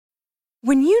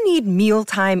When you need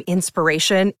mealtime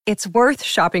inspiration, it's worth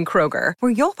shopping Kroger,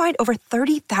 where you'll find over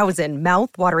 30,000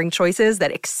 mouth-watering choices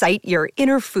that excite your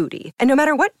inner foodie. And no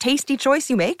matter what tasty choice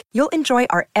you make, you'll enjoy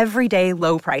our everyday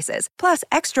low prices, plus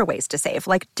extra ways to save,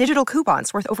 like digital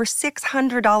coupons worth over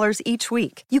 $600 each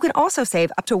week. You can also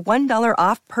save up to $1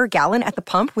 off per gallon at the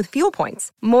pump with fuel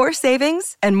points. More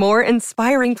savings and more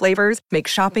inspiring flavors make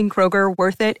shopping Kroger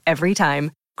worth it every time.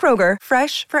 Kroger,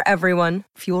 fresh for everyone.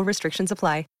 Fuel restrictions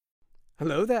apply.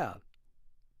 Hello there.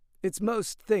 It's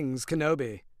Most Things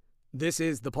Kenobi. This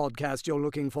is the podcast you're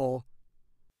looking for.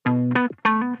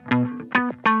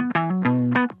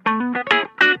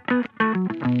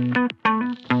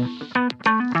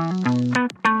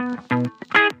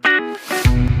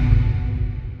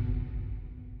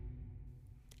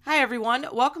 Hi everyone,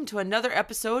 welcome to another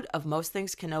episode of Most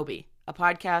Things Kenobi, a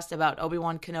podcast about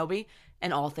Obi-Wan Kenobi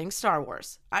and all things Star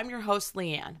Wars. I'm your host,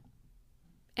 Leanne.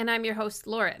 And I'm your host,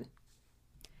 Lauren.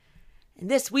 And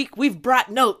this week, we've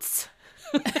brought notes.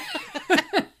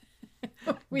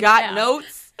 Got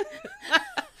notes?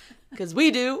 Because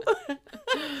we do.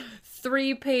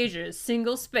 3 pages,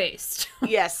 single-spaced.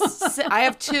 Yes, I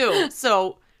have 2.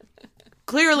 So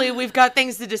clearly, we've got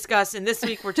things to discuss. And this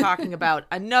week, we're talking about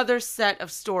another set of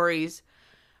stories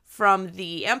from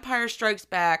The Empire Strikes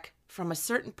Back from a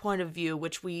certain point of view,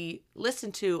 which we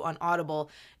listened to on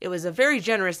Audible. It was a very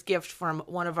generous gift from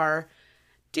one of our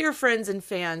dear friends and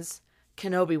fans,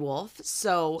 Kenobi Wolf.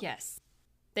 So yes,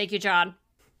 thank you, John.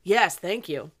 Yes, thank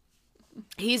you.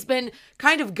 He's been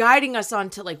kind of guiding us on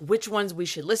to like which ones we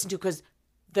should listen to, because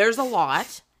there's a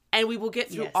lot and we will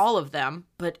get through all of them,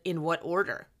 but in what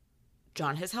order?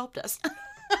 John has helped us.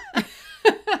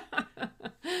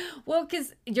 Well,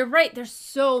 because you're right, there's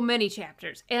so many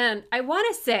chapters, and I want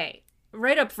to say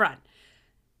right up front,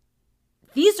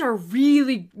 these are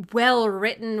really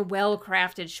well-written,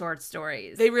 well-crafted short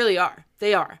stories. They really are.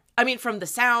 They are. I mean, from the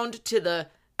sound to the...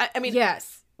 I mean,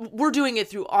 yes, we're doing it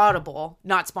through Audible,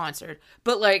 not sponsored,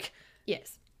 but like...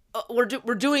 Yes. We're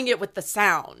doing it with the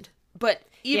sound, but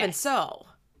even so...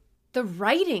 The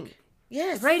writing.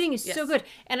 Yes. The writing is so good.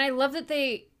 And I love that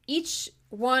each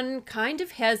one kind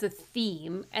of has a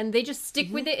theme, and they just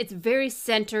stick with it. It's very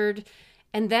centered,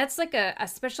 and that's like a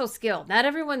special skill. Not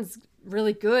everyone's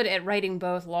really good at writing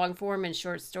both long form and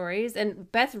short stories,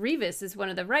 and Beth Revis is one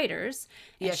of the writers,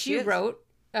 and yes, she wrote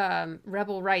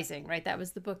Rebel Rising, right? That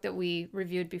was the book that we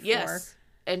reviewed before. Yes,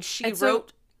 and she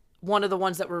wrote one of the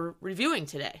ones that we're reviewing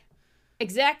today.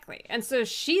 Exactly. And so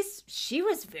she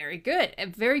was very good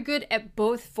at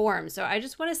both forms. So I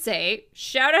just want to say,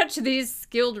 shout out to these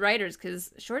skilled writers,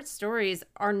 because short stories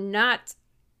are not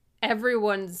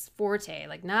everyone's forte.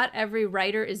 Like, not every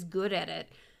writer is good at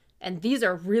it. And these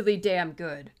are really damn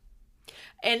good.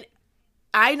 And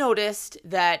I noticed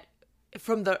that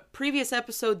from the previous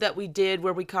episode that we did,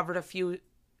 where we covered a few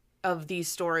of these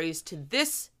stories, to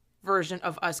this version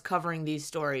of us covering these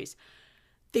stories,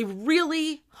 they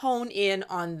really hone in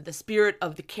on the spirit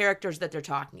of the characters that they're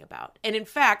talking about. And in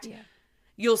fact,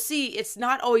 you'll see it's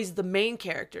not always the main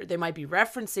character. They might be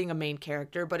referencing a main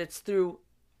character, but it's through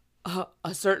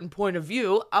a certain point of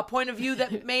view, a point of view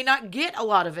that may not get a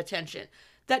lot of attention,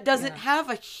 that doesn't have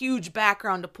a huge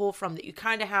background to pull from, that you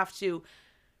kind of have to...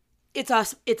 It's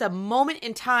a moment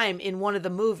in time in one of the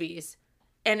movies,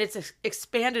 and it's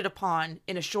expanded upon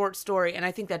in a short story, and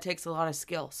I think that takes a lot of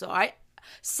skill. So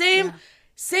same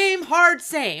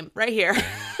right here.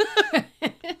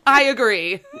 I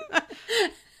agree.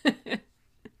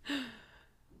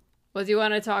 Well, do you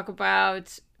want to talk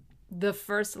about the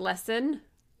first lesson?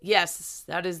 Yes,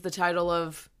 that is the title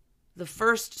of the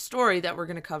first story that we're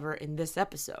going to cover in this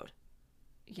episode.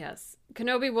 Yes.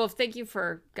 Kenobi Wolf, thank you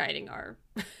for guiding our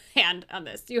hand on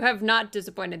this. You have not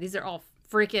disappointed. These are all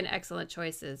freaking excellent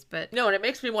choices. But no, and it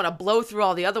makes me want to blow through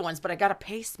all the other ones, but I got to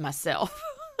pace myself.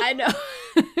 I know.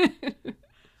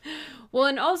 Well,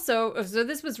 and also, so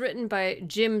this was written by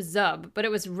Jim Zub, but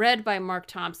it was read by Mark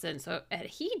Thompson. So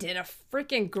he did a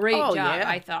freaking great job,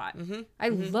 I thought. I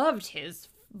loved his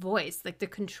voice, like the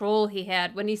control he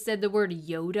had when he said the word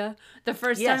Yoda the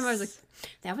first time. I was like,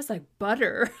 that was like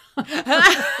butter.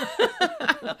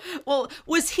 Well,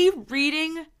 was he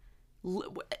reading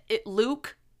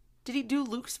Luke? Did he do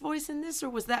Luke's voice in this, or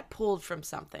was that pulled from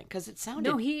something? Because it sounded...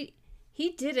 No, he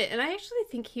did it, and I actually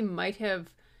think he might have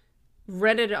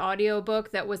read an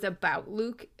audiobook that was about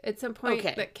Luke at some point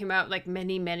that came out like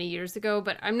many, many years ago,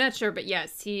 but I'm not sure. But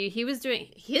yes, he was doing...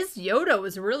 His Yoda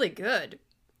was really good.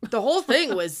 The whole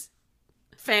thing was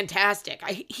fantastic.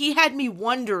 He had me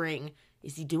wondering,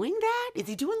 is he doing that? Is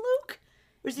he doing Luke?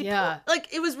 Or is he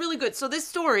like, it was really good. So this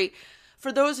story,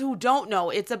 for those who don't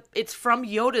know, it's from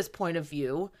Yoda's point of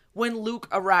view, when Luke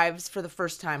arrives for the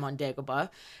first time on Dagobah.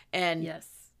 And, Yes.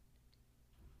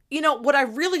 you know, what I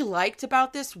really liked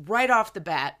about this right off the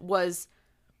bat was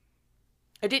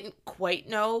I didn't quite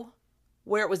know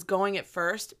where it was going at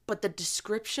first, but the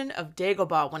description of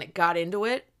Dagobah when it got into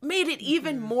it made it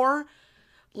even more,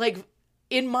 like,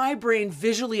 in my brain,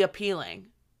 visually appealing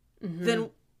than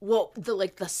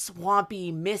the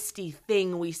swampy, misty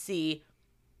thing we see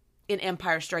in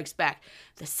Empire Strikes Back.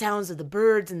 The sounds of the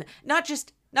birds and not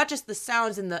just the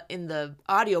sounds in the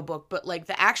audiobook, but like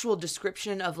the actual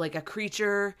description of like a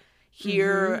creature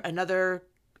here, another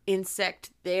insect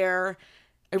there.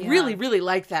 I really, really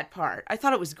liked that part. I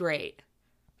thought it was great.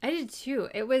 I did too.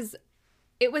 It was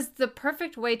the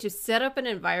perfect way to set up an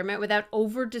environment without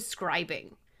over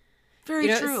describing. Very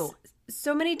true.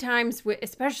 So many times,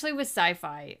 especially with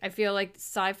sci-fi, I feel like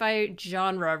sci-fi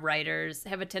genre writers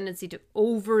have a tendency to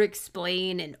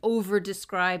over-explain and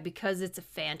over-describe because it's a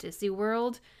fantasy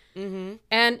world. Mm-hmm.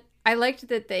 And I liked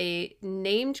that they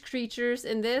named creatures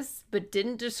in this, but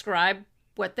didn't describe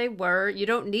what they were. You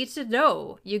don't need to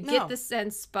know. You get the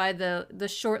sense by the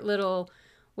short little,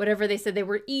 whatever they said they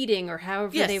were eating or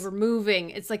however they were moving.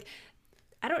 It's like,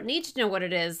 I don't need to know what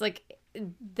it is. Like,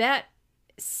 that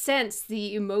sense,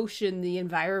 the emotion, the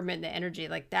environment, the energy,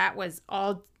 like that was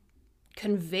all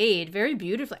conveyed very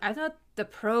beautifully. I thought the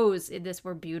prose in this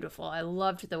were beautiful. I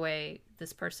loved the way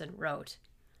this person wrote.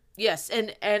 Yes,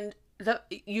 and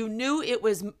you knew it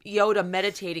was Yoda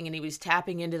meditating and he was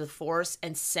tapping into the Force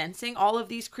and sensing all of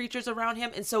these creatures around him.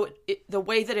 And so the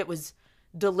way that it was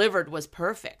delivered was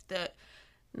perfect.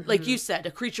 Like you said,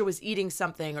 a creature was eating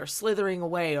something or slithering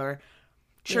away or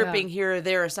chirping here or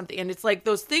there or something. And it's like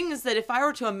those things that if I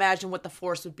were to imagine what the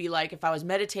Force would be like if I was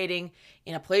meditating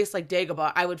in a place like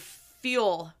Dagobah, I would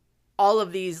feel all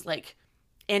of these like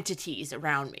entities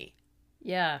around me.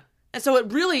 Yeah. And so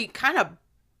it really kind of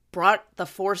brought the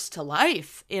Force to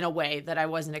life in a way that I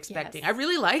wasn't expecting. Yes. I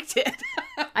really liked it.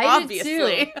 I did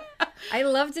too. I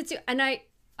loved it too. And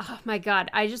oh my God,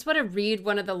 I just want to read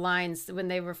one of the lines when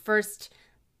they were first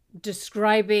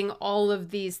describing all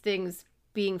of these things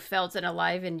being felt and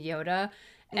alive in Yoda.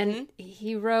 And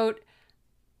he wrote,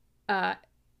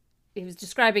 he was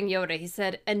describing Yoda. He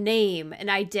said, a name, an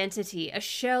identity, a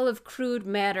shell of crude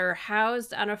matter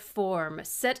housed on a form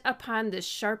set upon this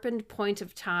sharpened point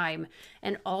of time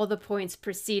and all the points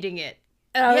preceding it.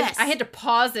 I had to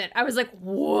pause it. I was like,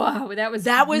 whoa, that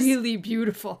was really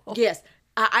beautiful. Yes.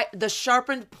 The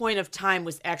sharpened point of time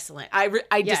was excellent.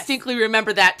 I distinctly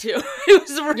remember that too. It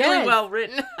was really well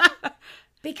written.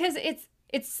 Because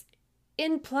it's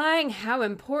implying how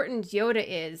important Yoda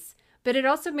is, but it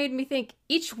also made me think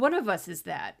each one of us is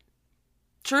that.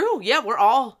 True. Yeah, we're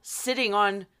all sitting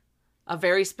on a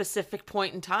very specific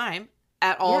point in time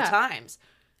at all times.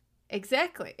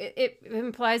 Exactly. It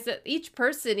implies that each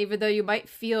person, even though you might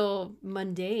feel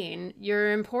mundane,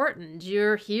 you're important.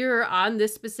 You're here on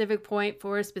this specific point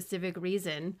for a specific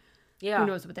reason. Yeah. Who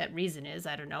knows what that reason is?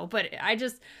 I don't know. But I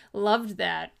just loved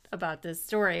that about this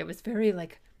story. It was very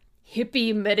like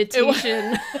hippie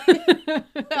meditation.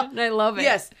 And I love it.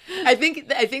 Yes. I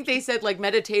think they said like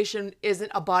meditation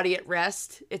isn't a body at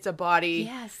rest. It's a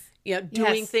body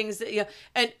doing things that,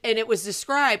 and it was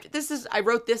described. I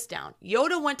wrote this down.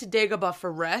 Yoda went to Dagobah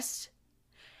for rest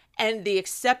and the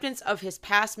acceptance of his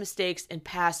past mistakes and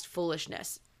past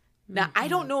foolishness. Now, I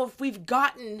don't know if we've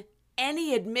gotten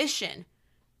any admission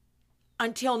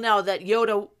until now that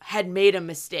Yoda had made a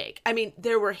mistake. I mean,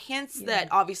 there were hints that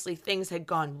obviously things had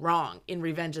gone wrong in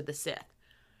Revenge of the Sith.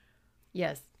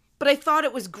 Yes. But I thought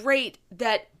it was great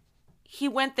that he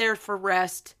went there for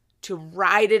rest, to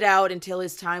ride it out until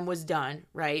his time was done,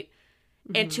 right?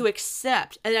 And to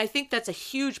accept. And I think that's a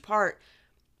huge part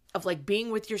of like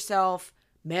being with yourself,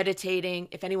 meditating.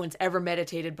 If anyone's ever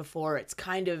meditated before, it's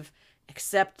kind of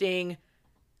accepting,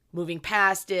 moving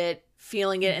past it,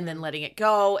 feeling it, and then letting it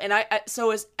go. And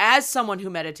so as someone who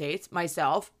meditates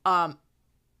myself, I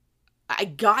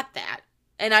got that.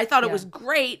 And I thought it was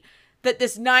great that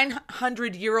this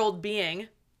 900-year-old being,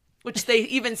 which they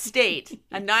even state,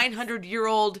 a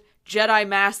 900-year-old Jedi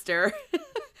Master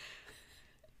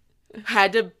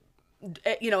had to,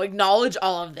 acknowledge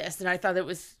all of this. And I thought it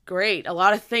was great. A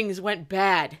lot of things went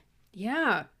bad.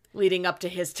 Yeah. Leading up to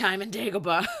his time in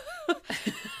Dagobah.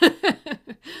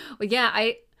 Well, yeah,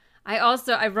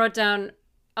 I wrote down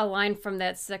a line from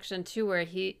that section too, where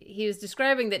he was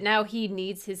describing that now he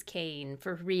needs his cane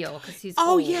for real because he's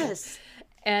old. Yes.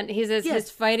 And he says his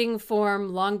fighting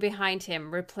form long behind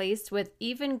him, replaced with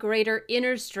even greater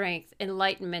inner strength,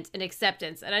 enlightenment, and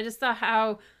acceptance. And I just thought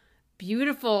how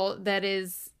beautiful that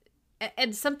is,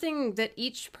 and something that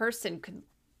each person could,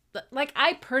 like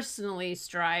I personally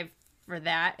strive for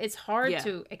that. It's hard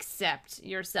to accept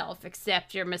yourself,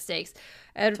 accept your mistakes.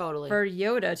 And Totally. for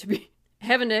Yoda to be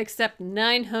having to accept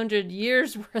 900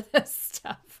 years worth of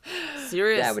stuff.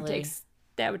 Seriously.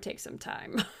 That would take some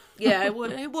time. Yeah, it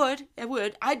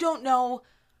would. I don't know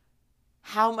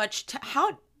how much,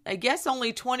 I guess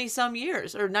only 20 some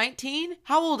years or 19.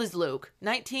 How old is Luke?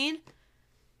 19?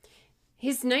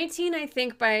 He's 19, I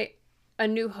think, by A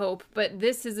New Hope, but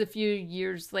this is a few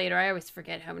years later. I always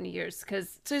forget how many years,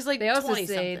 because So he's like they also 20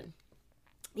 say, something.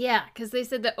 yeah, because they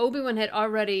said that Obi-Wan had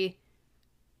already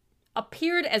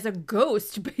appeared as a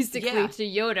ghost, basically, to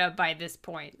Yoda by this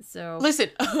point. So Listen,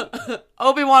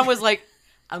 Obi-Wan was like,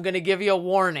 I'm going to give you a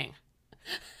warning.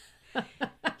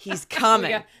 He's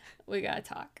coming. we gotta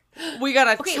talk. We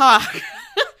got to talk.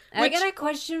 I got a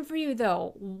question for you,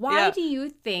 though. Why do you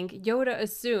think Yoda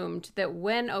assumed that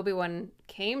when Obi-Wan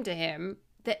came to him,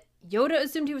 that Yoda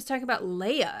assumed he was talking about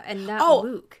Leia and not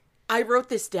Luke? I wrote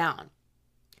this down.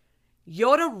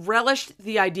 Yoda relished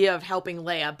the idea of helping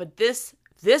Leia, but this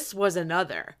was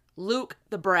another. Luke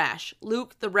the brash,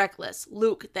 Luke the reckless,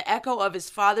 Luke the echo of his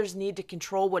father's need to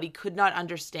control what he could not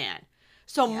understand.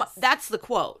 So that's the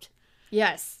quote.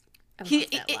 Yes. He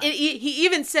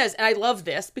even says, and I love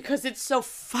this because it's so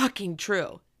fucking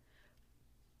true.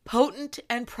 Potent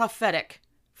and prophetic,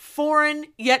 foreign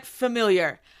yet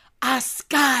familiar, a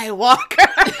Skywalker.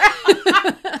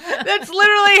 That's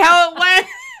literally how it went.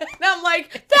 And I'm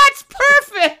like, that's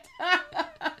perfect.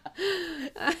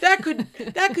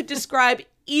 That could describe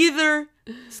either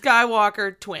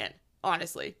Skywalker twin,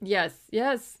 honestly.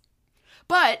 Yes.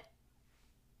 But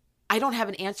I don't have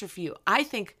an answer for you. I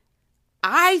think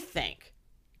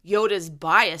Yoda's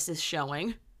bias is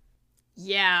showing.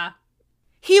 Yeah.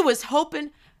 He was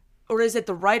hoping, or is it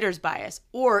the writer's bias?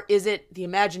 Or is it the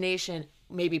imagination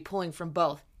maybe pulling from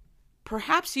both?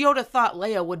 Perhaps Yoda thought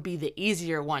Leia would be the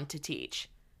easier one to teach.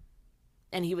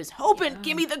 And he was hoping,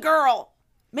 give me the girl.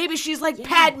 Maybe she's like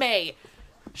Padme.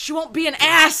 She won't be an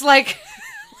ass like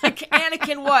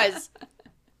Anakin was.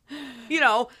 You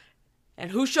know.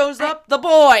 And who shows up? The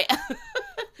boy.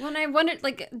 Well, and I wondered,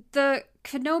 like, the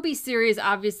Kenobi series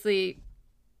obviously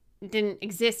didn't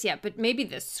exist yet, but maybe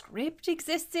the script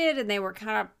existed and they were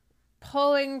kind of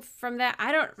pulling from that.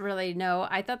 I don't really know.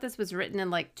 I thought this was written in,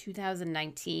 like,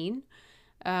 2019.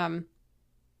 But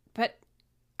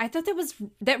I thought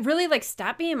that really, like,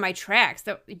 stopped me in my tracks,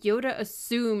 that Yoda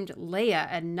assumed Leia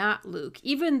and not Luke,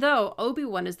 even though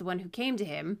Obi-Wan is the one who came to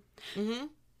him. Mm-hmm.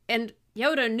 And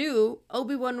Yoda knew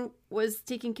Obi-Wan was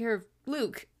taking care of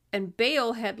Luke, and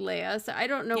Bail had Leia, so I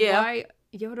don't know why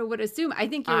Yoda would assume. I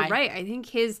think you're right. I think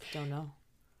don't know.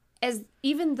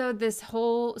 Even though this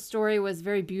whole story was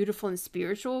very beautiful and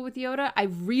spiritual with Yoda, I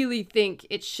really think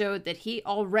it showed that he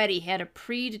already had a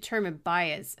predetermined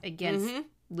bias against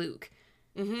Luke.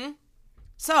 Mm-hmm.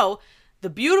 So the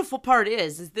beautiful part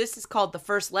is this is called the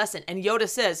first lesson, and Yoda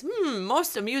says,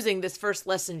 most amusing this first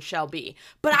lesson shall be.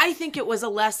 But I think it was a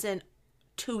lesson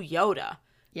to Yoda.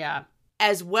 Yeah.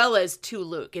 As well as to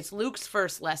Luke. It's Luke's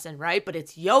first lesson, right? But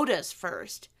it's Yoda's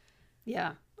first.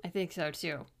 Yeah, I think so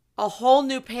too. A whole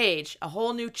new page, a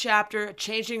whole new chapter, a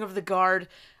changing of the guard,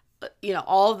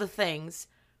 all the things.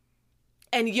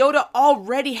 And Yoda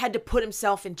already had to put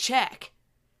himself in check.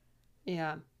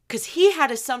 Yeah. Because he had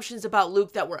assumptions about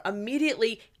Luke that were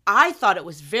immediately, I thought it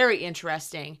was very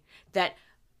interesting that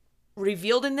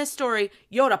revealed in this story,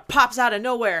 Yoda pops out of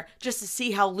nowhere just to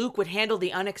see how Luke would handle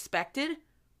the unexpected.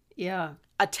 Yeah.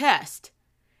 A test.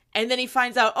 And then he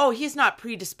finds out, he's not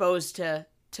predisposed to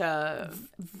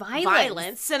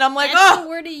violence. And I'm like, that's the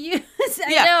word he used.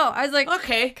 I know. I was like,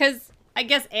 okay. Because I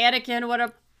guess Anakin would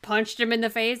have punched him in the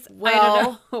face. Well, I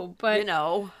don't know.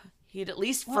 But, he'd at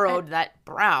least furrowed that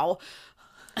brow.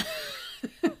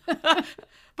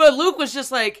 But Luke was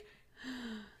just like,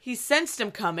 he sensed him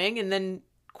coming and then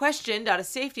questioned out of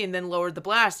safety and then lowered the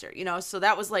blaster, so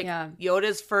that was like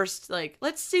Yoda's first, like,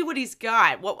 let's see what he's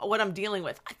got, what I'm dealing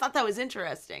with. I thought that was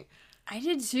interesting. I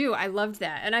did too. I loved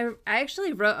that. And I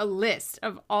actually wrote a list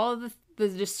of all the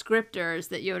descriptors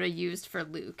that Yoda used for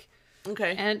Luke.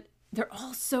 Okay. And they're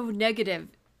all so negative.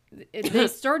 They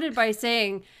started by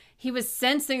saying he was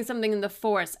sensing something in the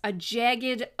Force, a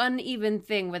jagged, uneven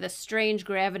thing with a strange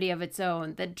gravity of its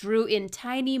own that drew in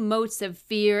tiny motes of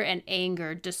fear and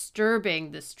anger,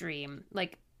 disturbing the stream,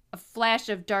 like a flash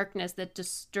of darkness that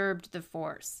disturbed the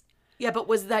Force. Yeah, but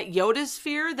was that Yoda's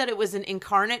fear, that it was an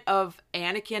incarnate of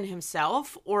Anakin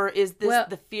himself? Or is this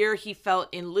the fear he felt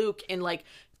in Luke in, like,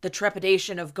 the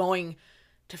trepidation of going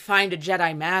to find a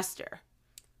Jedi Master?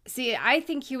 See, I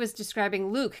think he was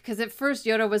describing Luke, because at first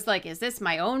Yoda was like, is this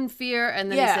my own fear?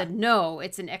 And then he said, no,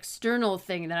 it's an external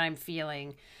thing that I'm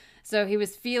feeling. So he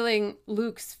was feeling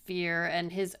Luke's fear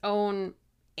and his own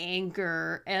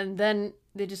anger, and then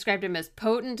they described him as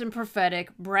potent and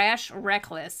prophetic, brash,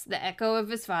 reckless, the echo of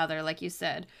his father, like you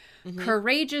said,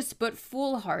 courageous but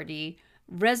foolhardy,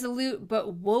 resolute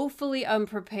but woefully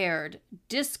unprepared,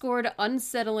 discord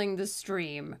unsettling the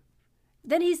stream.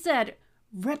 Then he said,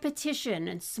 repetition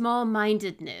and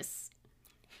small-mindedness.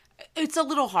 It's a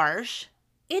little harsh.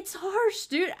 It's harsh,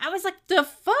 dude. I was like, the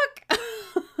fuck?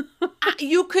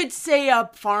 You could say a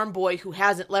farm boy who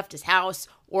hasn't left his house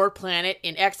or planet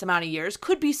in X amount of years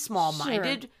could be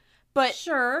small-minded, but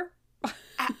Sure.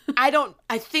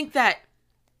 I think that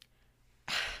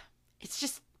it's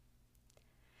just,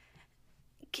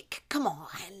 come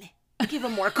on, give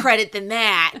him more credit than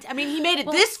that. I mean, he made it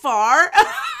this far.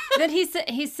 Then he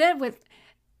said with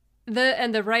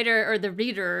the writer or the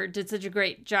reader did such a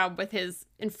great job with his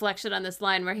inflection on this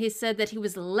line where he said that he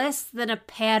was less than a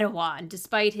Padawan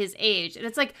despite his age. And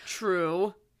it's like,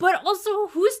 True. but also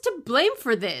who's to blame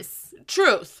for this?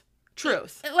 Truth.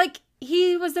 Like,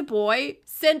 he was a boy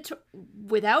sent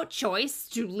without choice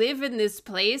to live in this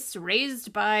place,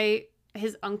 raised by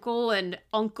his uncle and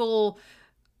uncle,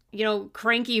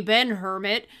 cranky Ben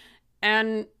Hermit,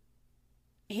 and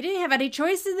he didn't have any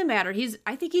choice in the matter.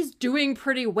 I think he's doing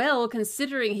pretty well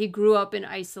considering he grew up in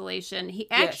isolation. He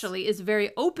actually is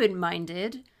very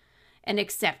open-minded and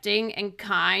accepting and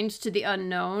kind to the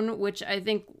unknown, which I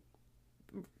think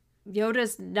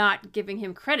Yoda's not giving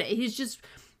him credit. He's just,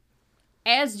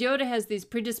 as Yoda has these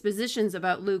predispositions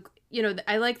about Luke,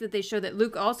 I like that they show that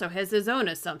Luke also has his own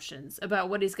assumptions about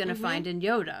what he's going to find in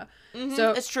Yoda.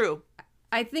 So it's true.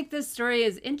 I think this story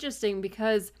is interesting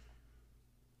because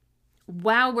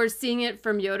while we're seeing it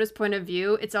from Yoda's point of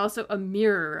view, it's also a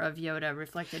mirror of Yoda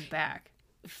reflected back.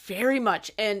 Very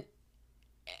much. And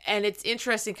it's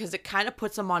interesting because it kind of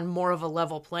puts them on more of a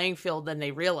level playing field than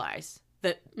they realize.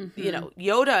 That,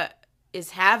 Yoda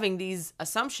is having these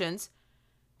assumptions,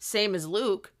 same as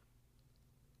Luke.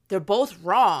 They're both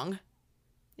wrong.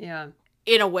 Yeah.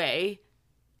 In a way.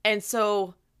 And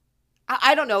so,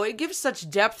 I don't know. It gives such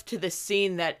depth to this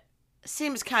scene that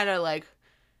seems kind of like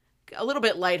a little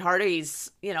bit lighthearted. He's,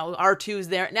 R2's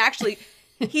there. And actually,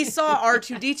 he saw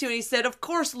R2-D2 and he said, of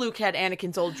course Luke had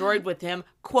Anakin's old droid with him.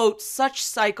 Quote, such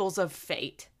cycles of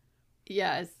fate.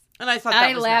 Yes. And I thought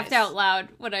that was laughed nice. out loud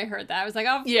when I heard that. I was like,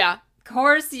 oh, yeah. Of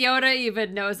course Yoda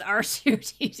even knows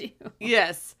R2-D2.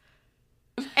 Yes.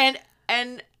 And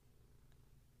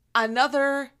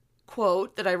another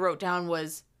quote that I wrote down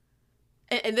was,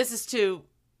 and this is to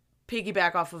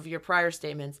piggyback off of your prior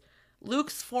statements,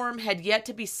 Luke's form had yet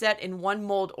to be set in one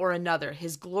mold or another.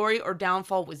 His glory or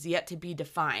downfall was yet to be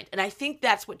defined. And I think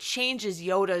that's what changes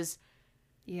Yoda's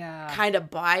kind of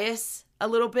bias a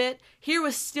little bit. Here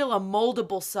was still a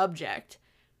moldable subject.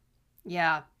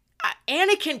 Yeah.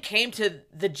 Anakin came to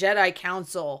the Jedi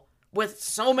Council with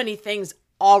so many things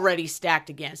already stacked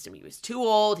against him. He was too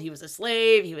old. He was a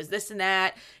slave. He was this and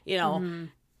that.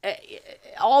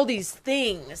 All these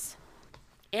things.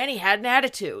 And he had an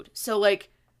attitude. So,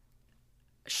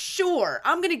 sure,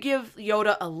 I'm going to give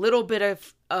Yoda a little bit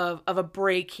of a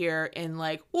break here in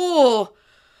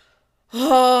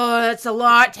oh, that's a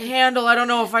lot to handle. I don't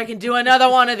know if I can do another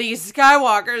one of these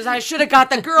Skywalkers. I should have got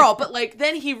the girl. But,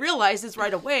 then he realizes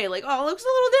right away, oh, it looks a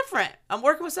little different. I'm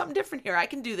working with something different here. I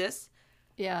can do this.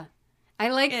 Yeah. I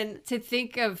like to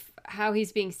think of how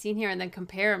he's being seen here and then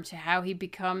compare him to how he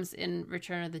becomes in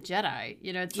Return of the Jedi.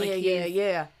 It's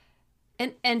Yeah.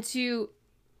 And to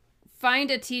find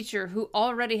a teacher who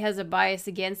already has a bias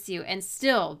against you and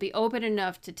still be open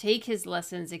enough to take his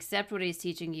lessons, accept what he's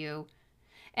teaching you.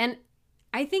 And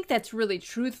I think that's really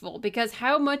truthful because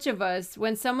how much of us,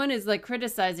 when someone is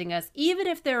criticizing us, even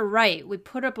if they're right, we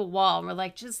put up a wall and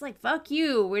we're fuck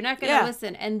you, we're not going to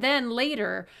listen. And then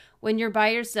later, when you're by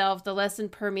yourself, the lesson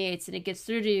permeates and it gets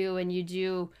through to you and you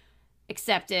do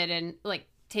accept it and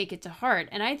take it to heart.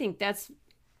 And I think that's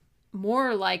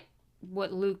more like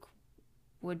what Luke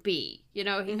would be,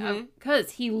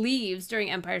 because he leaves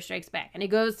during Empire Strikes Back and he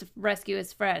goes to rescue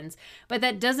his friends. But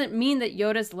that doesn't mean that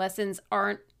Yoda's lessons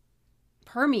aren't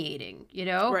permeating,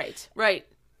 Right.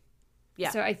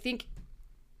 Yeah. So I think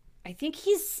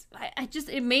he's,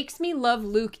 it makes me love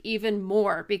Luke even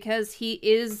more because he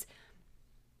is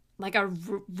a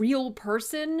real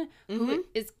person who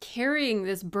is carrying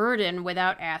this burden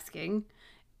without asking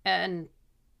and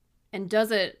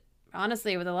does it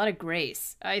honestly with a lot of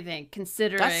grace, I think,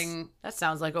 considering... That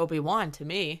sounds like Obi-Wan to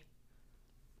me.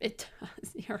 It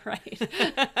does. You're right.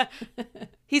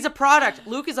 He's a product.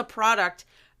 Luke is a product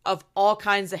of all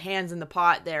kinds of hands in the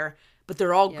pot there. but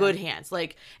they're all good hands.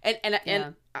 Like,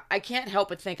 and I can't help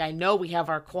but think, I know we have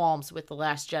our qualms with The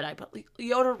Last Jedi, but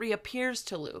Yoda reappears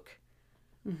to Luke.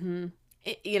 Mm-hmm.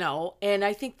 You know, and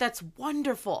I think that's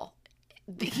wonderful.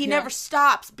 He never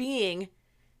stops being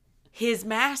his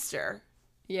master.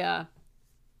 Yeah.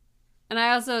 And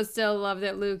I also still love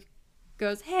that Luke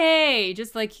goes, hey,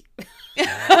 just like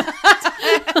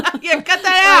Yeah, cut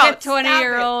that out. Like a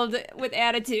 20-year-old with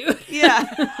attitude. Yeah.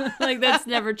 Like, that's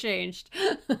never changed.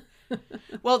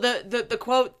 Well, the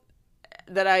quote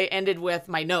that I ended with,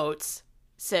 my notes,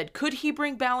 said, could he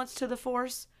bring balance to the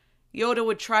Force? Yoda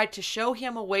would try to show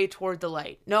him a way toward the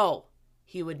light. No,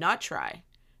 he would not try.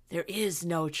 There is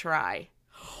no try.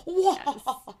 Whoa!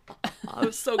 Yes. That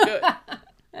was so good.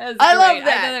 I love that. I thought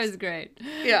that was great.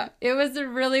 Yeah. It was a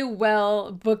really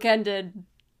well bookended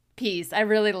piece. I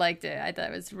really liked it. I thought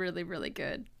it was really, really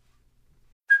good.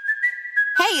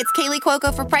 Hey, it's Kaylee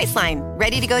Cuoco for Priceline.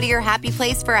 Ready to go to your happy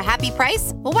place for a happy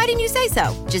price? Well, why didn't you say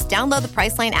so? Just download the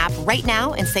Priceline app right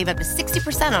now and save up to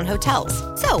 60% on hotels.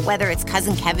 So whether it's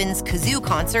Cousin Kevin's Kazoo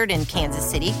Concert in Kansas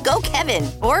City, go Kevin,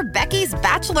 or Becky's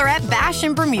Bachelorette Bash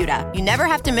in Bermuda, you never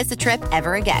have to miss a trip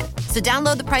ever again. So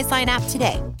download the Priceline app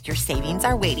today. Your savings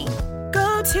are waiting.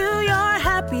 Go to your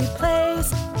happy place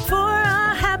for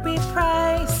a happy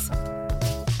price.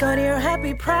 Go to your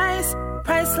happy price,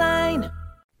 Priceline.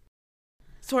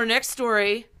 So our next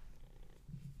story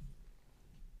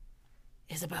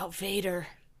is about Vader.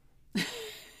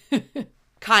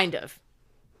 Kind of.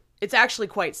 It's actually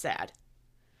quite sad.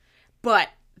 But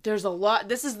there's a lot.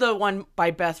 This is the one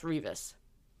by Beth Revis.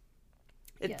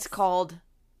 It's called,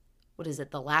 what is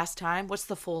it? The Last Time? What's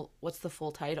the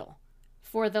full title?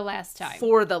 For the Last Time.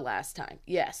 For the Last Time.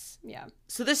 Yes. Yeah.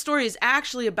 So this story is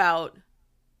actually about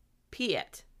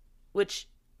Piet, which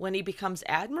when he becomes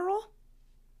admiral.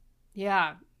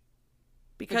 Yeah.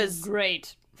 Because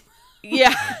great.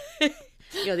 Yeah.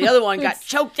 You know, the other one got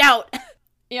choked out.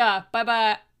 Yeah.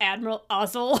 Bye-bye, Admiral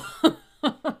Ozzel.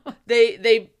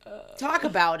 They talk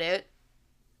about it,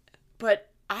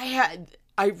 but I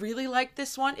really like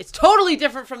this one. It's totally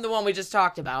different from the one we just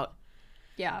talked about.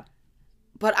 Yeah.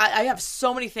 But I have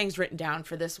so many things written down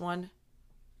for this one.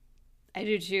 I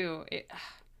do too.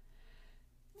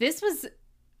 This was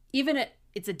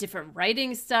it's a different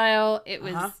writing style. It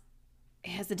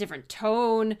has a different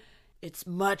tone. It's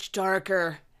much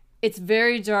darker. It's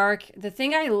very dark. The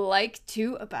thing I like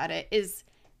too about it is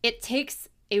it takes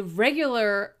a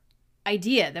regular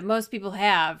idea that most people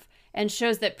have and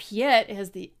shows that Piet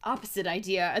has the opposite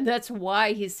idea, and that's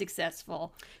why he's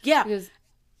successful. Yeah. Because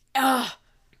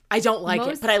I don't like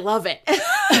it, but I love it.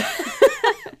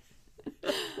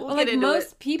 We'll get into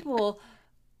most it. people,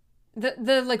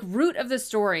 the like root of the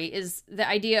story is the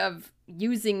idea of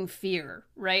using fear,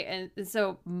 right? And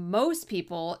so most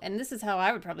people, and this is how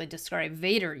I would probably describe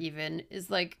Vader even, is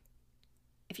like,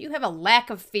 if you have a lack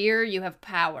of fear, you have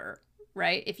power,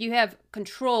 right? If you have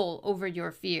control over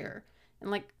your fear,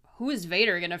 and like, who is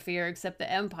Vader going to fear except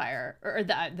the Empire, or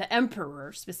the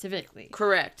Emperor specifically?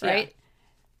 Correct, right? Yeah.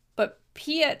 But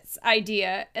Piet's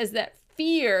idea is that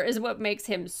fear is what makes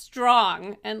him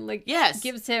strong and like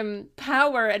gives him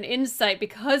power and insight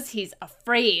because he's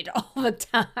afraid all the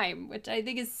time, which I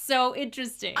think is so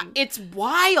interesting. It's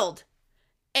wild.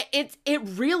 It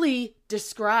really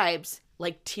describes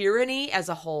like tyranny as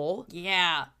a whole.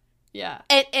 Yeah. Yeah.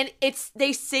 And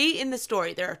they say in the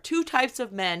story there are two types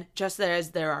of men, just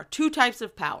as there are two types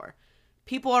of power.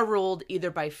 People are ruled either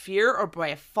by fear or by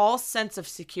a false sense of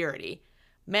security.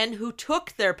 Men who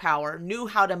took their power knew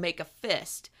how to make a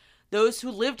fist. Those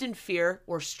who lived in fear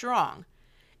were strong.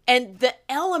 And the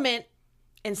element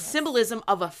and symbolism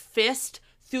of a fist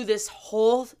through this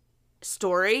whole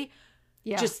story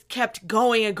just kept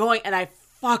going and going, and I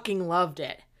fucking loved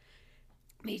it.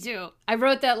 Me too. I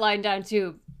wrote that line down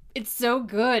too. It's so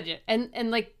good.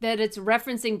 And like that it's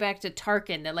referencing back to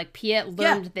Tarkin, that like Piet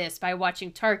learned this by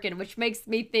watching Tarkin, which makes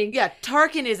me think... Yeah,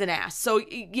 Tarkin is an ass. So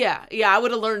yeah, I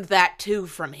would have learned that too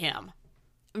from him.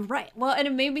 Right. Well, and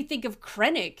it made me think of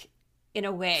Krennic in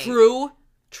a way. True.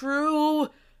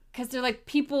 Because they're like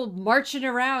people marching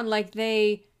around like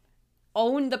they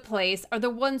own the place are the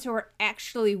ones who are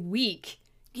actually weak.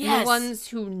 Yes. And the ones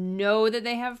who know that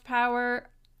they have power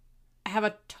have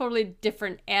a totally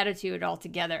different attitude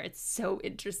altogether. It's so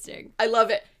interesting. I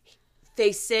love it.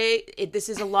 They say, this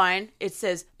is a line, it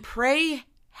says, prey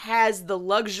has the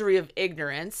luxury of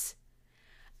ignorance.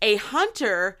 A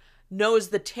hunter knows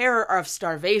the terror of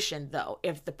starvation, though,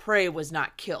 if the prey was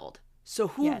not killed. So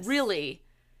who really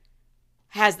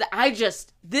has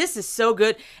this is so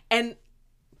good. And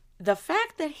the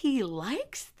fact that he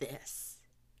likes this.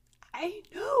 I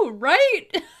know, right?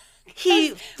 He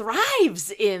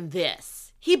thrives in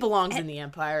this. He belongs in the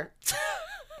Empire.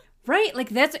 Right, like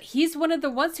he's one of the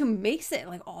ones who makes it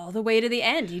like all the way to the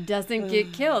end. He doesn't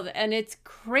get killed, and it's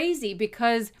crazy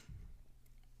because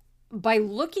by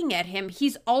looking at him,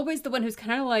 he's always the one who's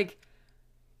kind of like,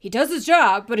 he does his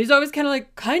job, but he's always kind of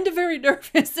like very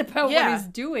nervous about what he's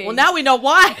doing. Well, now we know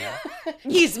why.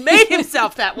 He's made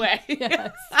himself that way.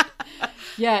 Yes.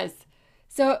 Yes.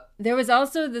 So there was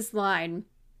also this line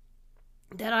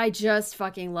that I just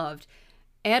fucking loved.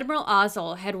 Admiral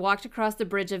Ozzel had walked across the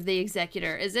bridge of the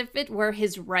Executor as if it were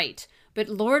his right, but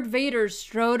Lord Vader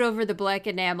strode over the black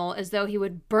enamel as though he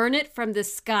would burn it from the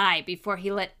sky before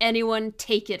he let anyone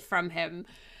take it from him.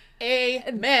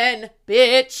 Amen,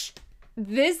 bitch.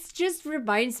 This just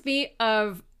reminds me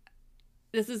of,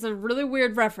 this is a really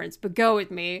weird reference, but go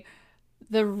with me.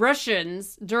 The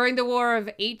Russians during the War of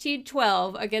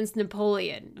 1812 against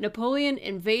Napoleon. Napoleon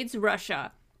invades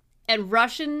Russia, and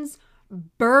Russians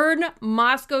burn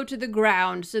Moscow to the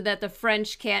ground so that the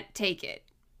French can't take it.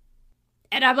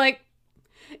 And I'm like,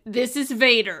 this is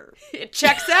Vader. It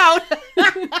checks out.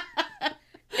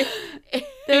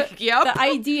 The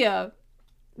idea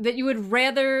that you would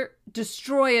rather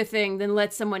destroy a thing than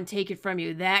let someone take it from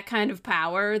you. That kind of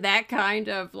power, that kind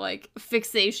of like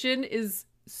fixation is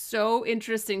so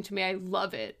interesting to me. I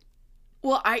love it.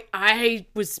 Well, I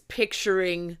was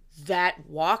picturing that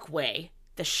walkway,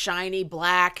 the shiny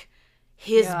black,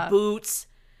 his boots,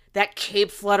 that cape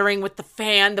fluttering with the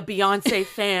fan, the Beyonce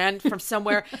fan from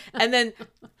somewhere, and then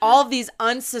all these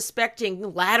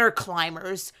unsuspecting ladder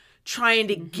climbers trying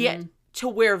to get to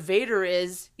where Vader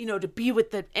is, to be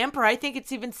with the Emperor. I think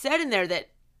it's even said in there that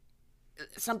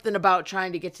something about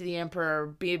trying to get to the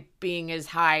Emperor being as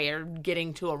high or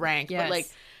getting to a rank. Yes.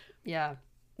 But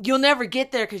you'll never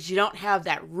get there because you don't have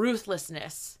that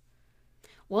ruthlessness.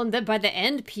 Well, and then by the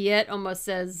end, Piet almost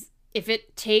says, if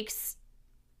it takes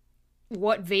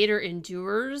what Vader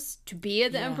endures to be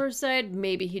at the Emperor's side,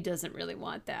 maybe he doesn't really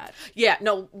want that. Yeah,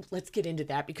 no, let's get into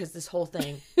that because this whole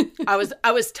thing, I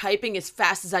was typing as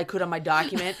fast as I could on my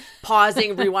document,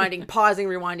 pausing,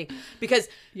 rewinding, because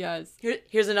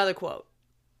here's another quote.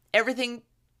 Everything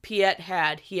Piet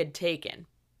had, he had taken.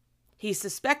 He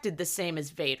suspected the same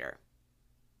as Vader.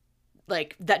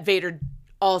 Like, that Vader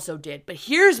also did. But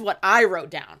here's what I wrote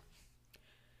down.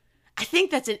 I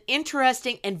think that's an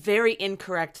interesting and very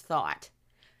incorrect thought.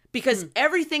 Because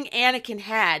everything Anakin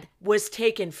had was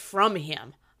taken from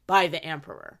him by the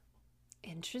Emperor.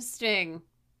 Interesting.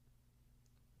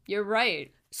 You're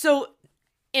right. So,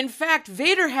 in fact,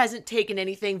 Vader hasn't taken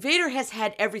anything. Vader has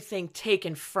had everything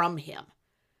taken from him.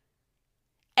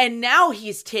 And now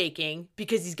he's taking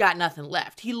because he's got nothing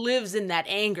left. He lives in that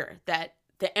anger that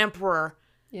the Emperor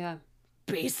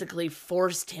basically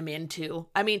forced him into.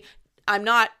 I mean, I'm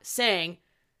not saying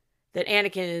that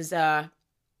Anakin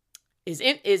is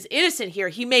innocent here.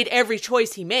 He made every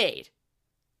choice he made,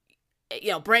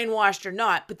 brainwashed or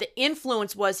not. But the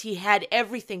influence was he had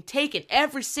everything taken,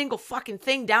 every single fucking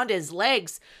thing down to his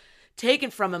legs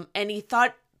taken from him, and he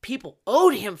thought people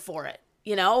owed him for it.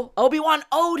 Obi-Wan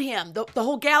owed him the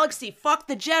whole galaxy. Fuck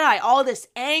the Jedi. All this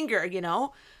anger.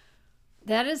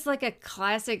 That is like a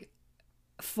classic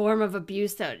form of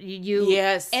abuse though. You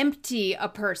empty a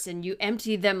person, you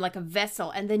empty them like a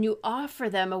vessel, and then you offer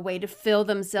them a way to fill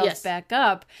themselves back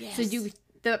up. So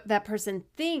that person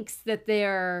thinks that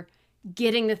they're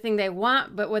getting the thing they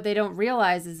want, but what they don't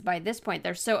realize is by this point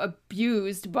they're so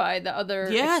abused by the other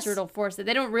external force that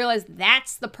they don't realize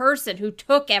that's the person who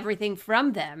took everything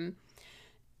from them.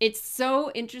 It's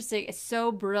so interesting. It's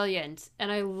so brilliant.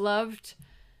 And I loved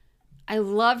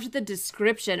the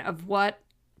description of what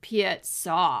Piet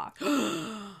saw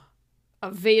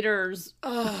of Vader's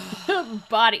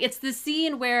body. It's the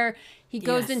scene where he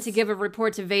goes in to give a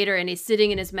report to Vader and he's sitting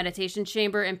in his meditation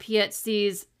chamber and Piet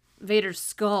sees Vader's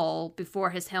skull before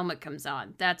his helmet comes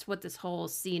on. That's what this whole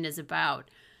scene is about.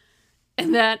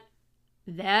 And that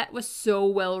was so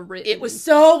well written. It was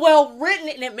so well written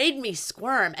and it made me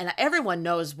squirm. And everyone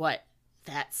knows what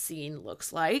that scene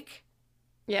looks like.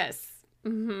 Yes.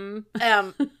 Mm-hmm.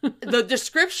 The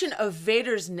description of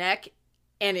Vader's neck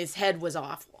and his head was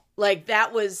awful. Like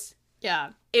that was,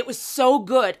 it was so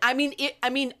good. I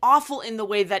mean, awful in the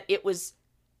way that it was.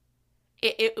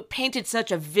 It painted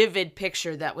such a vivid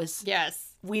picture that was. Yes.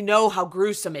 We know how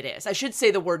gruesome it is. I should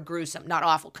say the word gruesome, not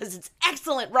awful, because it's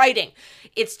excellent writing.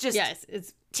 It's just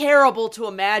it's terrible to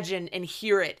imagine and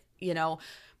hear it.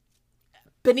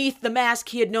 Beneath the mask,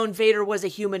 he had known Vader was a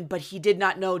human, but he did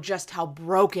not know just how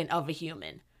broken of a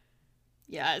human.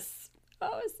 Yes.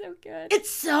 Oh, it's so good.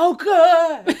 It's so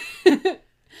good.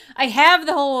 I have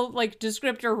the whole like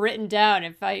descriptor written down.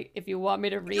 If you want me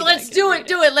to read, Let's do it.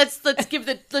 Do it. Let's give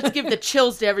the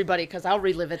chills to everybody because I'll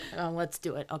relive it. Let's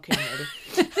do it. Okay, I'm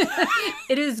ready.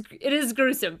 It is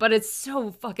gruesome, but it's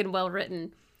so fucking well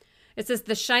written. It says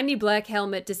the shiny black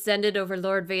helmet descended over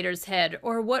Lord Vader's head,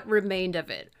 or what remained of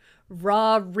it.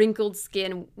 Raw, wrinkled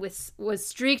skin was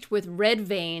streaked with red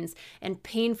veins and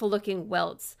painful-looking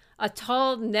welts. A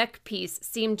tall neck piece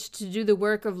seemed to do the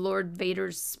work of Lord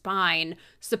Vader's spine,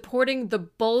 supporting the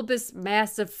bulbous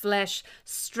mass of flesh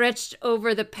stretched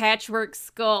over the patchwork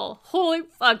skull. Holy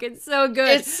fuck, it's so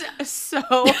good. It's so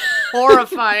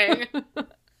horrifying.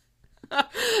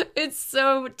 It's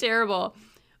so terrible.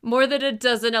 More than a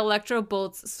dozen electro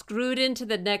bolts screwed into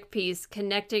the neck piece,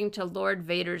 connecting to Lord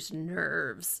Vader's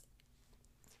nerves.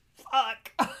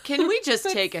 Fuck. Can we just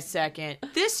take a second?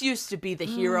 This used to be the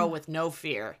hero with no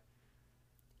fear.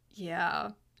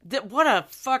 Yeah. What a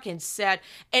fucking sad...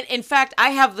 And in fact,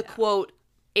 I have the quote,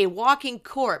 "A walking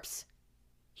corpse,"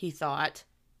 he thought.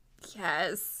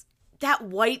 Yes. That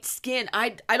white skin,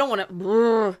 I don't want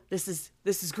to... This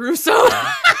is gruesome.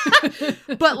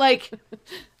 But like,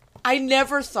 I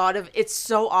never thought of... It's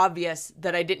so obvious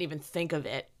that I didn't even think of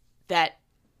it, that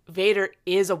Vader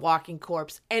is a walking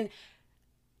corpse. And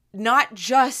not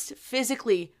just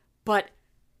physically, but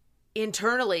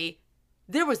internally,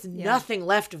 there was nothing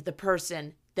left of the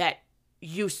person that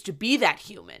used to be that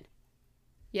human.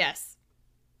 Yes.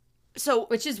 So,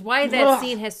 which is why that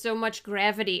scene has so much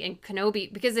gravity in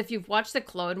Kenobi, because if you've watched the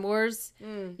Clone Wars,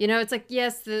 you know, it's like,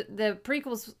 yes, the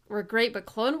prequels were great, but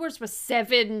Clone Wars was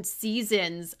 7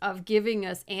 seasons of giving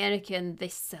us Anakin, the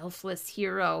selfless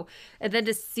hero, and then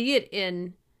to see it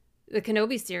in the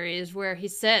Kenobi series where he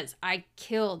says, "I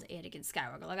killed Anakin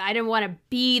Skywalker. Like, I didn't want to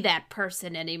be that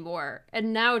person anymore."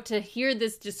 And now to hear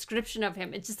this description of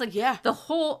him, it's just like, the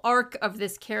whole arc of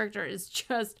this character is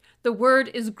just, the word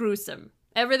is gruesome.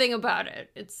 Everything about it.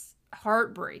 It's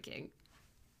heartbreaking.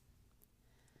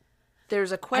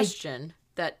 There's a question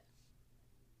that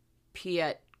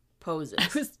Piet poses. I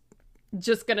was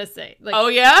just going to say. Like, oh,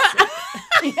 yeah?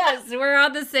 Yes, we're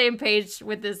on the same page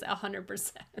with this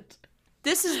 100%.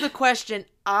 This is the question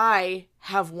I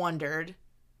have wondered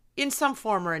in some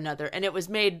form or another, and it was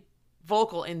made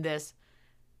vocal in this.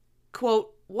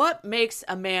 Quote, "What makes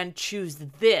a man choose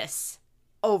this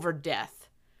over death?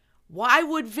 Why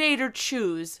would Vader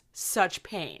choose such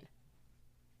pain?"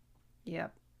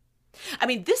 Yep. I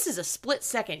mean, this is a split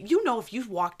second. You know, if you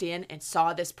walked in and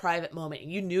saw this private moment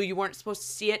and you knew you weren't supposed to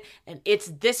see it and it's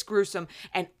this gruesome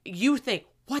and you think,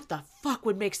 what the fuck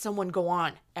would make someone go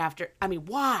on after? I mean,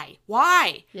 why?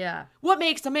 Why? Yeah. What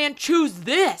makes a man choose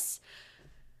this?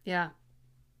 Yeah.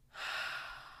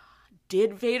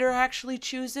 Did Vader actually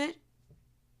choose it?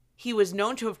 He was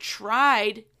known to have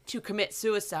tried to commit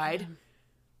suicide,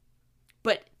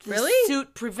 but the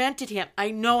suit prevented him.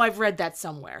 I know I've read that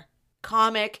somewhere.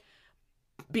 Comic,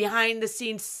 behind the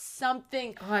scenes,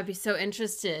 something. Oh, I'd be so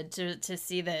interested to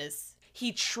see this.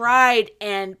 He tried,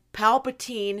 and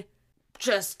Palpatine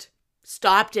just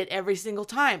stopped it every single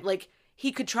time. Like,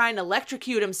 he could try and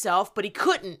electrocute himself, but he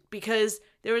couldn't because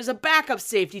there was a backup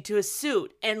safety to his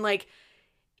suit. And like,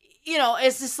 you know,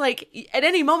 it's just like, at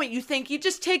any moment you think, you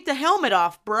just take the helmet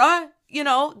off, bruh. You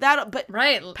know, that, but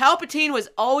right. Palpatine was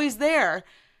always there.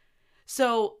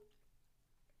 So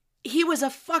he was a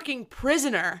fucking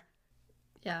prisoner.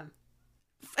 Yeah.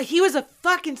 He was a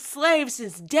fucking slave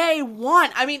since day one.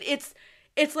 I mean, it's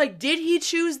like, did he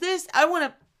choose this? I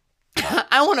want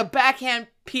to backhand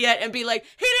Piet and be like,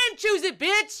 he didn't choose it,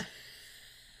 bitch.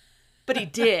 But he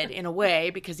did, in a way,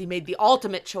 because he made the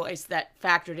ultimate choice that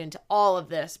factored into all of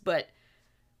this. But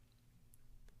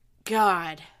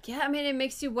God. Yeah, I mean, it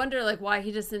makes you wonder, like, why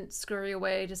he doesn't scurry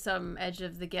away to some edge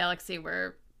of the galaxy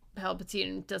where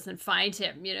Palpatine doesn't find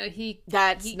him. You know,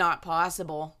 That's not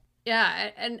possible. Yeah,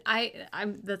 and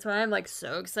I'm that's why I'm like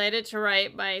so excited to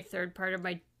write my third part of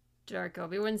my Dark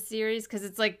Obi-Wan series, because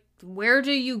it's like, where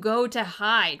do you go to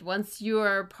hide once you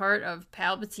are part of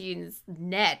Palpatine's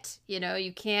net? You know,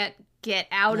 you can't get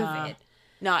out of it.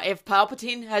 No, if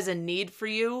Palpatine has a need for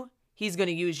you, he's going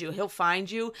to use you. He'll find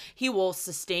you. He will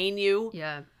sustain you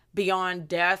beyond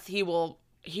death. He will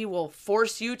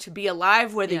force you to be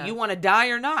alive whether you want to die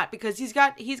or not, because he's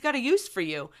got a use for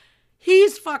you.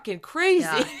 He's fucking crazy.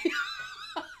 Yeah.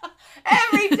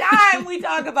 Every time we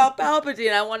talk about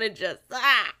Palpatine, I want to just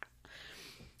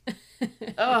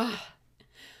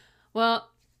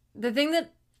Well, the thing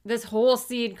that this whole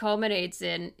scene culminates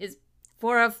in is,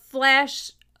 for a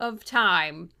flash of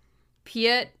time,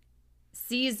 Piet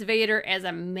sees Vader as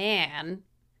a man,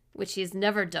 which he's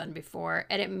never done before,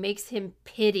 and it makes him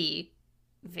pity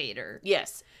Vader.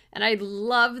 Yes. And I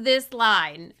love this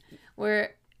line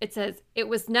where it says, "It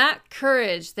was not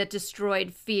courage that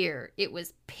destroyed fear. It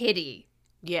was pity."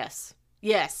 Yes.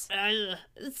 Yes.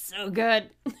 It's so good.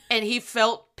 And he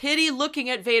felt pity looking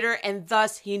at Vader, and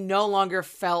thus he no longer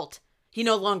feared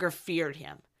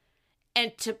him.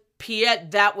 And to Piet,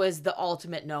 that was the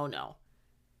ultimate no-no.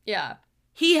 Yeah.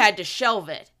 He had to shelve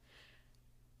it.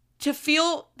 To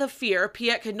feel the fear,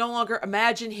 Piet could no longer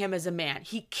imagine him as a man.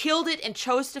 He killed it and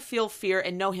chose to feel fear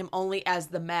and know him only as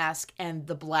the mask and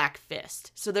the black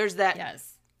fist. So there's that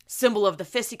symbol of the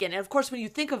fist again. And of course, when you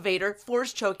think of Vader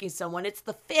force choking someone, it's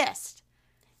the fist.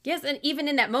 Yes, and even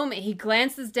in that moment, he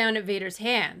glances down at Vader's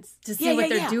hands to see what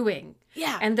they're doing.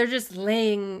 Yeah. And they're just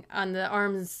laying on the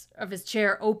arms of his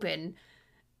chair open.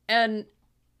 And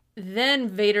then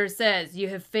Vader says, "You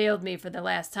have failed me for the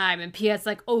last time." And Piet's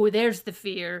like, "Oh, there's the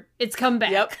fear. It's come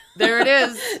back." Yep, there it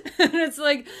is. And it's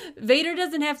like, Vader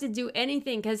doesn't have to do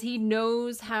anything because he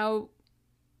knows how...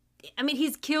 I mean,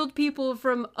 he's killed people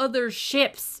from other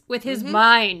ships with his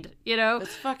mind, you know?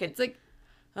 It's fucking... It's like...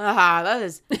 that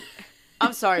is...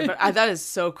 I'm sorry, but that is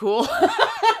so cool.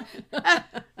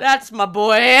 That's my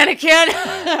boy,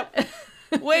 Anakin.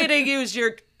 Way to use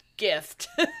your gift.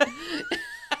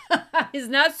 He's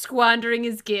not squandering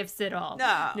his gifts at all.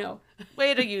 No.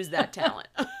 Way to use that talent.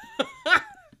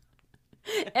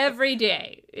 Every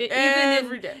day.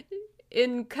 Every day.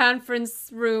 In conference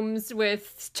rooms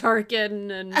with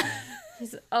Tarkin, and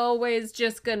he's always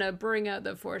just gonna bring out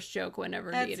the Force joke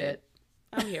whenever needed.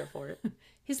 I'm here for it.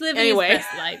 He's living his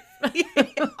best life.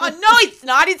 Oh, no, he's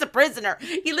not. He's a prisoner.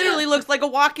 He literally looks like a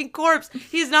walking corpse.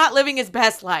 He's not living his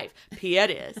best life. Piet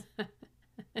is.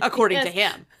 According to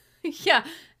him. Yeah.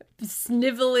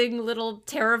 Sniveling little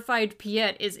terrified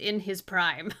Piet is in his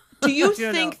prime. Do you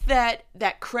think that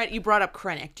Krennic, you brought up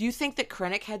Krennic, do you think that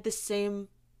Krennic had the same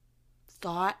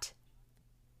thought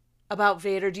about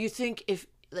Vader? Do you think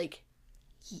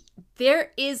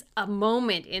there is a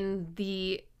moment in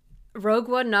the Rogue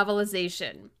One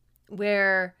novelization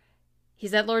where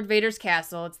he's at Lord Vader's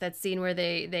castle. It's that scene where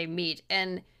they meet,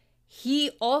 and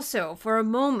he also for a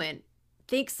moment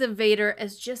thinks of Vader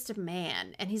as just a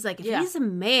man, and he's like, if he's a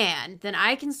man, then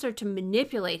I can start to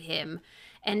manipulate him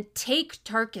and take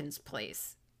Tarkin's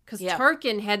place, because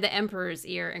Tarkin had the Emperor's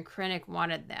ear and Krennic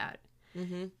wanted that.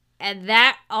 And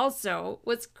that also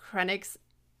was Krennic's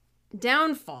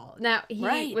downfall. Now,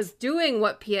 he was doing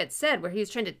what Piet said, where he was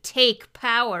trying to take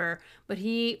power, but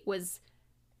he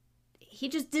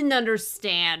just didn't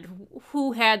understand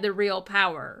who had the real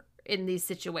power in these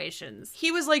situations.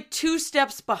 He was like 2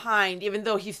 steps behind, even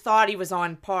though he thought he was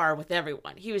on par with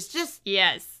everyone. He was just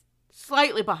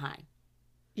slightly behind.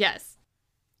 Yes.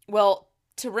 Well,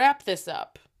 to wrap this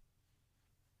up,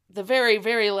 the very,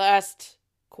 very last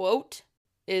quote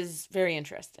is very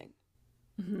interesting.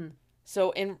 So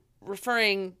in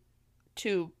referring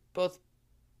to both,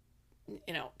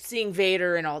 seeing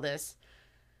Vader and all this,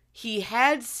 he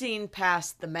had seen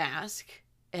past the mask,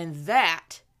 and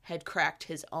that had cracked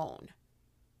his own.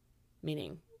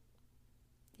 Meaning,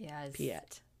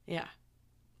 Piet. Yeah.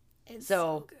 It's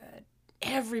so good.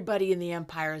 Everybody in the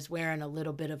Empire is wearing a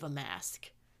little bit of a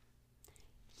mask.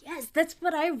 Yes, that's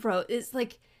what I wrote. It's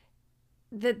like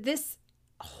that this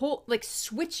whole, like,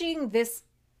 switching this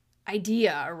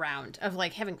idea around of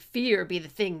like having fear be the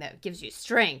thing that gives you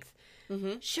strength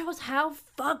shows how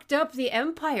fucked up the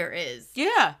Empire is.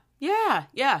 Yeah.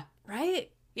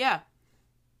 Right? Yeah.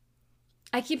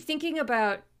 I keep thinking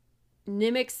about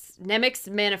Nemec's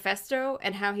manifesto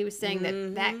and how he was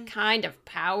saying that kind of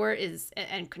power is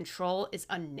and control is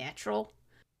unnatural.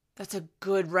 That's a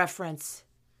good reference.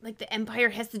 Like, the Empire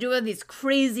has to do all these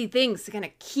crazy things to kind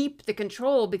of keep the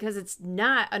control because it's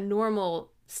not a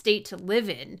normal state to live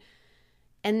in.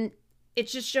 And it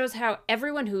just shows how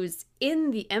everyone who's in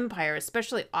the Empire,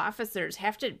 especially officers,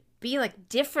 have to be like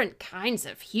different kinds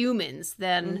of humans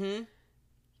than,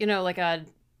 like a,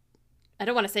 I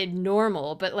don't want to say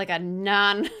normal, but like a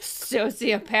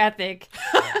non-sociopathic.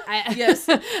 Yes.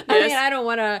 I mean, I don't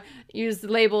want to use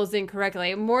labels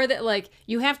incorrectly. More that like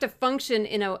you have to function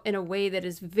in a way that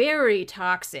is very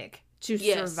toxic to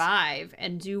survive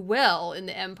and do well in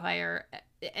the Empire.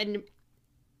 And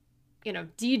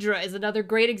Deidre is another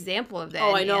great example of that.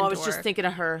 Oh, I know. Andor. I was just thinking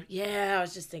of her. Yeah, I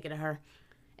was just thinking of her.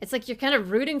 It's like you're kind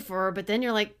of rooting for her, but then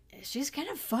you're like, she's kind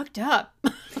of fucked up.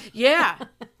 Yeah.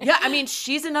 I mean,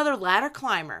 she's another ladder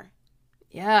climber.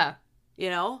 Yeah.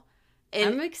 And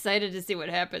I'm excited to see what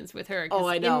happens with her. Oh,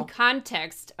 I know. In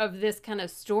context of this kind of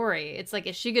story, it's like,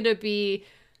 is she going to be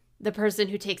the person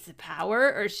who takes the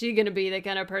power, or is she going to be the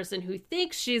kind of person who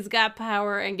thinks she's got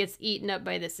power and gets eaten up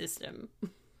by the system?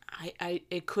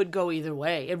 it could go either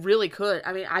way. It really could.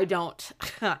 I mean, I don't.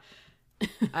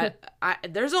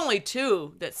 There's only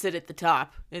two that sit at the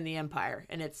top in the Empire,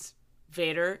 and it's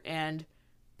Vader and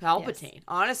Palpatine. Yes.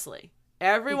 Honestly,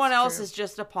 everyone else is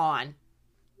just a pawn.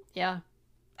 Yeah.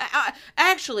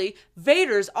 Actually,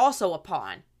 Vader's also a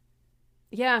pawn.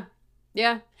 Yeah.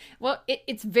 Yeah. Well,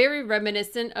 it's very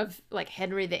reminiscent of like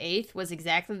Henry VIII was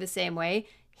exactly the same way.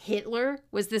 Hitler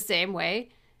was the same way.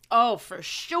 Oh, for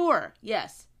sure.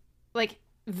 Yes. Like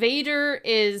Vader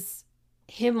is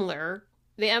Himmler.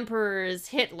 The Emperor is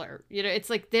Hitler. You know, it's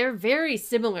like they're very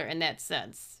similar in that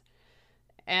sense.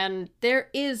 And there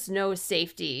is no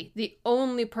safety. The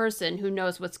only person who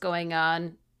knows what's going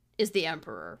on is the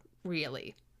Emperor,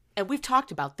 really. And we've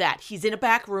talked about that. He's in a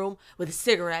back room with a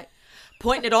cigarette,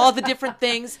 pointing at all the different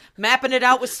things, mapping it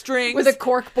out with strings. With a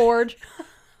cork board.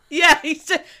 Yeah,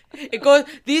 it goes.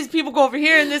 These people go over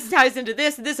here, and this ties into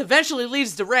this, and this eventually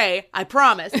leads to Rey. I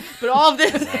promise. But all of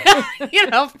this,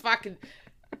 fucking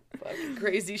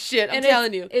crazy shit. I'm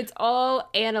telling you, it's all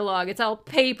analog. It's all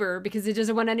paper because he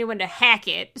doesn't want anyone to hack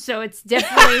it. So it's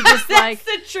definitely just like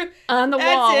on the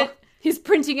wall. He's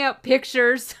printing out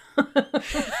pictures.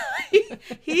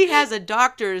 he has a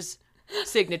doctor's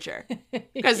signature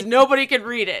because nobody can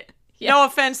read it. Yeah. No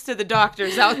offense to the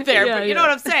doctors out there, but you know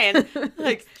what I'm saying?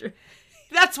 Like,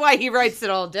 that's why he writes it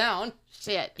all down.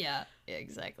 Shit. Yeah,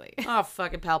 exactly. Oh,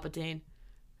 fucking Palpatine.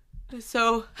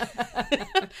 So,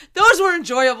 those were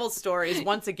enjoyable stories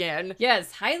once again.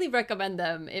 Yes, highly recommend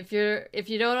them. If you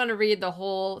don't want to read the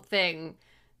whole thing,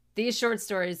 these short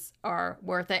stories are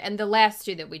worth it. And the last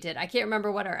two that we did, I can't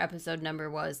remember what our episode number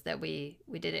was that we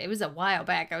did it. It was a while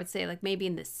back. I would say like maybe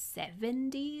in the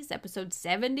 70s, episode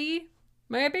 70,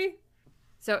 maybe.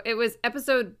 So it was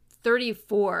episode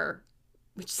 34,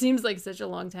 which seems like such a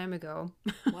long time ago.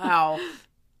 Wow.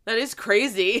 That is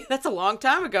crazy. That's a long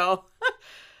time ago.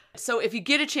 So if you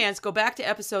get a chance, go back to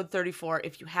episode 34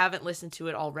 if you haven't listened to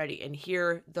it already and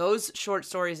hear those short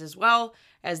stories as well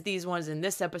as these ones in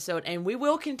this episode. And we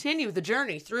will continue the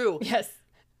journey through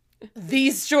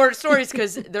these short stories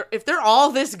because if they're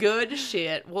all this good,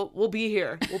 shit, we'll be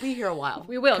here. We'll be here a while.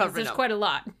 We will, because there's quite a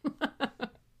lot.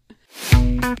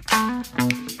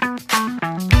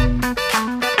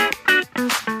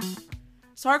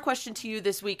 So our question to you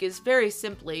this week is very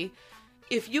simply,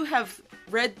 if you have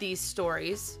read these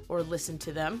stories or listened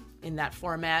to them in that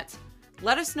format,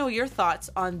 let us know your thoughts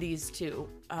on these two.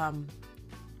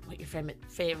 What your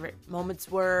favorite moments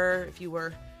were, if you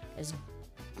were as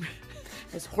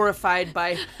horrified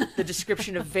by the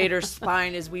description of Vader's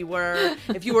spine as we were,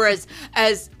 if you were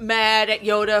as mad at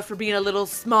Yoda for being a little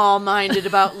small-minded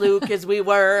about Luke as we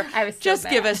were. I was so just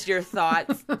bad. Give us your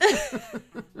thoughts.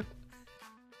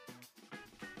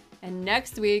 And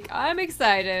next week, I'm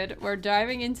excited. We're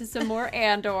diving into some more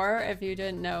Andor. If you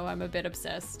didn't know, I'm a bit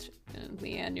obsessed. And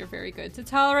Leanne, you're very good to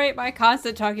tolerate my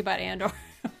constant talking about Andor.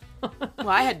 Well,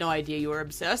 I had no idea you were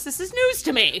obsessed. This is news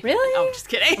to me. Really? No, I'm just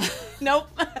kidding. Nope.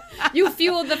 You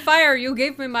fueled the fire. You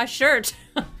gave me my shirt.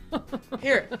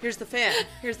 Here's the fan.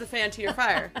 Here's the fan to your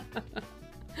fire.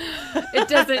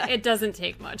 It doesn't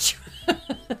take much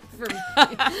for me.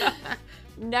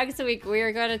 Next week, we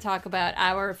are going to talk about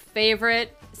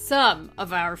some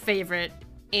of our favorite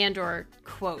Andor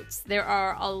quotes. There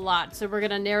are a lot, so we're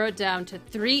going to narrow it down to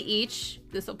 3 each.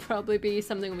 This will probably be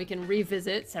something we can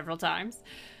revisit several times,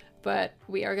 but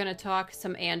we are going to talk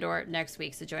some Andor next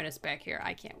week, so join us back here.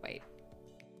 I can't wait.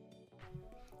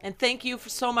 And thank you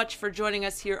so much for joining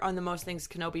us here on the Most Things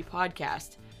Kenobi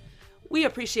podcast. We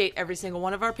appreciate every single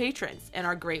one of our patrons and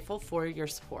are grateful for your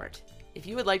support. If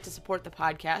you would like to support the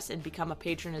podcast and become a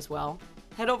patron as well,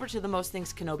 head over to the Most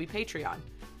Things Kenobi Patreon.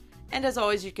 And as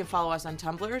always, you can follow us on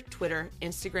Tumblr, Twitter,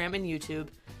 Instagram, and YouTube.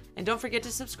 And don't forget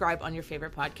to subscribe on your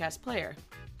favorite podcast player.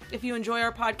 If you enjoy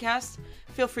our podcast,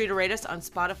 feel free to rate us on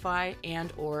Spotify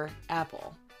and or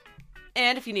Apple.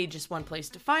 And if you need just one place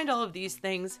to find all of these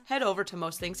things, head over to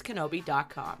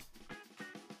mostthingsKenobi.com.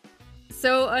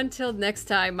 So until next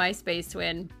time, my space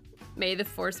twin, may the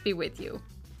Force be with you.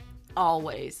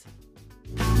 Always.